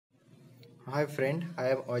Hi friend, I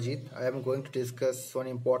am Wajed. I am going to discuss one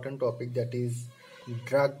important topic, that is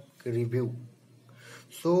drug review.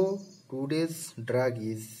 So today's drug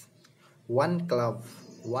is Oneclav.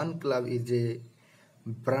 Oneclav is a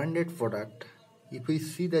branded product. If we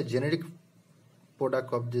see the generic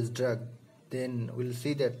product of this drug, then we'll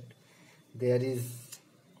see that there is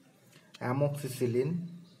Amoxicillin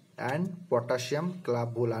and Potassium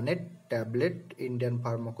Clavulanate tablet, Indian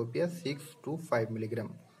Pharmacopoeia, 6 to 5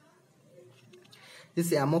 milligram.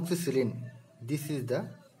 This amoxicillin, this is the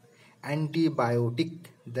antibiotic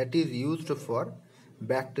that is used for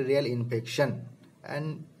bacterial infection,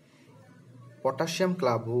 and potassium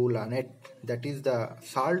clavulanate, that is the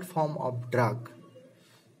salt form of drug.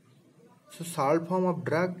 So salt form of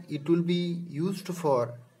drug, it will be used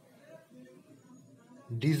for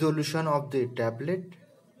dissolution of the tablet,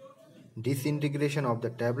 disintegration of the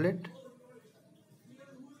tablet.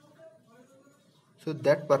 So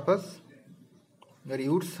that purpose were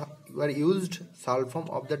used salt form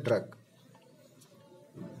of the drug,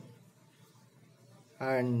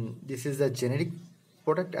 and this is the generic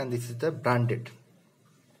product and this is the branded.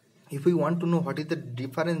 If we want to know what is the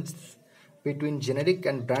difference between generic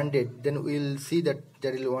and branded, then we will see that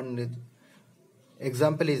there is one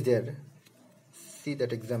example is there. See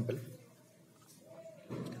that example.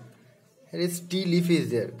 Here is tea leaf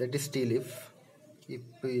is there, that is tea leaf.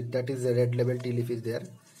 That is the red label tea leaf is there.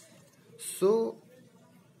 So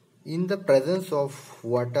in the presence of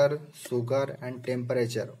water, sugar and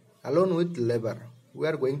temperature along with labor, we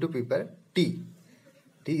are going to prepare tea.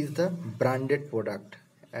 Tea is the branded product,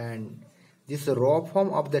 and this raw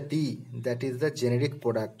form of the tea, that is the generic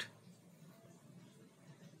product.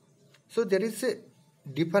 So there is a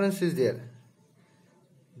difference is there.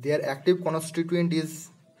 Their active constituent is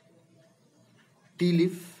tea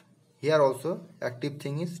leaf. Here also active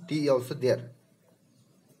thing is tea also there.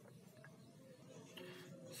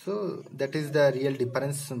 So that is the real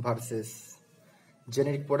difference versus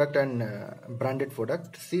generic product and branded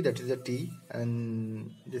product. See, that is a tea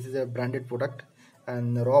and this is a branded product,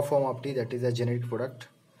 and the raw form of tea, that is a generic product.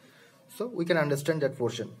 So we can understand that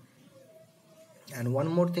portion. And one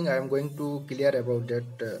more thing I am going to clear about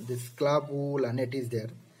that, this clavulanate is there.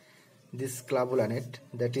 This clavulanate,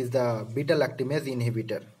 that is the beta lactamase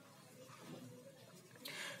inhibitor.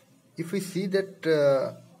 If we see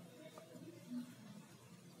that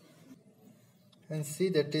and see,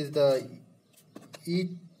 that is the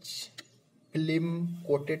each film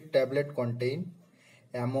coated tablet contain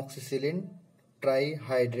amoxicillin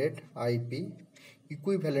trihydrate IP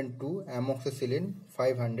equivalent to amoxicillin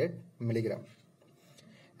 500 mg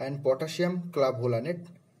and potassium clavulanate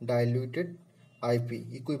diluted IP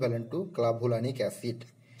equivalent to clavulanic acid.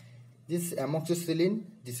 This amoxicillin,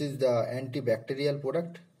 this is the antibacterial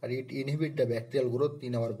product, and it inhibits the bacterial growth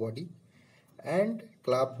in our body. And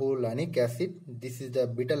clavulanic acid, this is the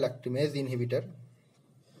beta lactamase inhibitor.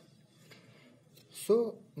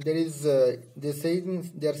 So there is they are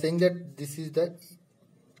saying that this is the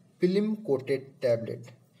film coated tablet.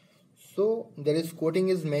 So there is coating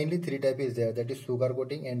is mainly three types is there, that is sugar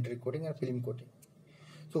coating, enteric coating and film coating.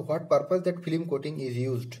 So what purpose that film coating is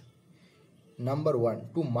used? Number one,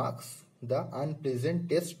 to mask the unpleasant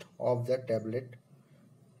taste of the tablet,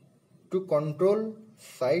 to control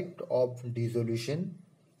site of dissolution,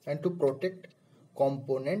 and to protect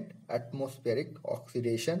component atmospheric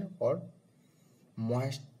oxidation or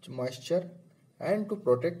moisture, and to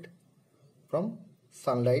protect from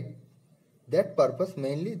sunlight. That purpose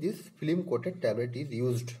mainly this film coated tablet is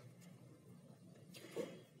used.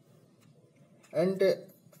 And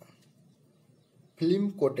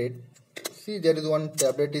film coated, see, there is one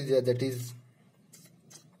tablet is there, that is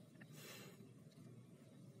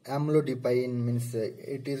amlodipine, means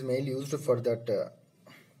it is mainly used for that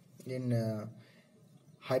in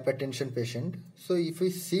hypertension patient. So if we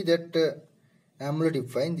see that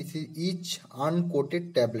amlodipine, this is each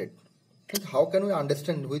uncoated tablet. And how can we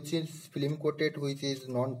understand which is film coated, which is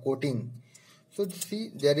non-coating? So see,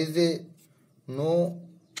 there is a no,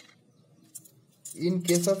 in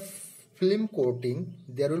case of film coating,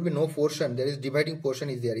 there will be no portion, there is dividing portion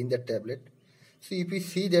is there in that tablet. So if we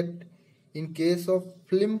see that in case of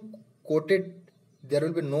film coated, there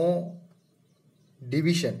will be no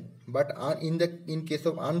division, but in case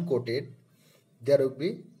of uncoated, there will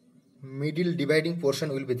be middle dividing portion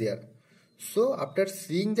will be there. So after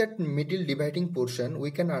seeing that middle dividing portion,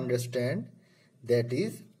 we can understand that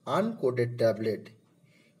is uncoated tablet.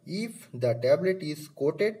 If the tablet is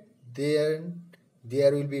coated, then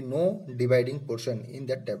there will be no dividing portion in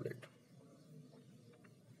that tablet.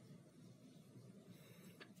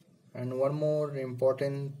 And one more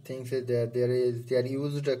important thing is that they are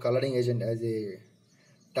used a coloring agent as a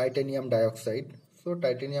titanium dioxide. So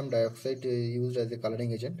titanium dioxide is used as a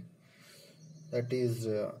coloring agent, that is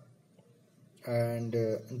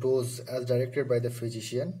dose as directed by the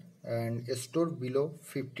physician, and stored below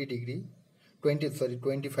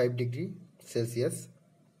 25 degree Celsius,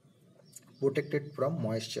 protected from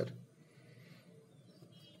moisture.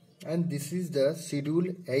 And this is the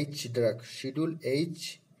Schedule H drug. Schedule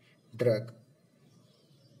H drug.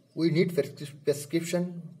 We need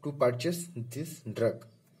prescription to purchase this drug.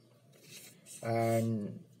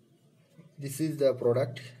 And this is the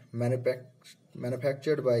product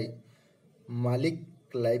manufactured by Malik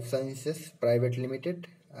Life Sciences Private Limited,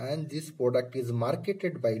 and this product is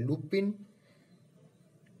marketed by Lupin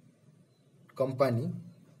company,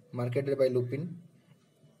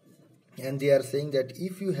 and they are saying that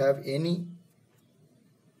if you have any